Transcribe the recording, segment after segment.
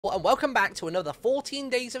And welcome back to another 14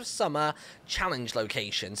 Days of Summer challenge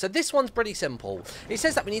location. So this one's pretty simple. It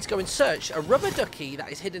says that we need to go and search a rubber ducky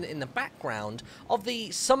that is hidden in the background of the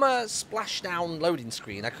summer splashdown loading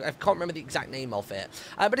screen. I can't remember the exact name of it.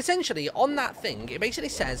 But essentially on that thing, it basically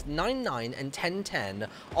says 99 and 1010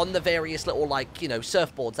 on the various little, like, you know,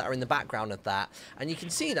 surfboards that are in the background of that. And you can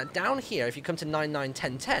see that down here, if you come to 99,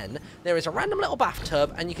 1010, there is a random little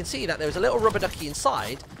bathtub, and you can see that there's a little rubber ducky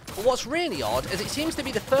inside. But what's really odd is it seems to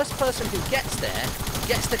be the first person who gets there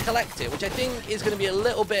gets to collect it, which I think is going to be a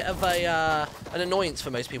little bit of a an annoyance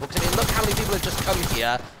for most people. Because, I mean, look how many people have just come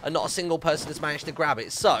here and not a single person has managed to grab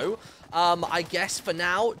it. So, I guess for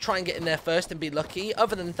now, try and get in there first and be lucky.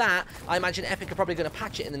 Other than that, I imagine Epic are probably going to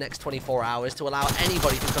patch it in the next 24 hours to allow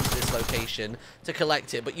anybody who comes to this location to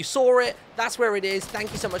collect it. But you saw it. That's where it is.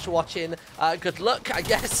 Thank you so much for watching. Good luck, I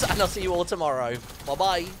guess, and I'll see you all tomorrow.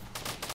 Bye-bye.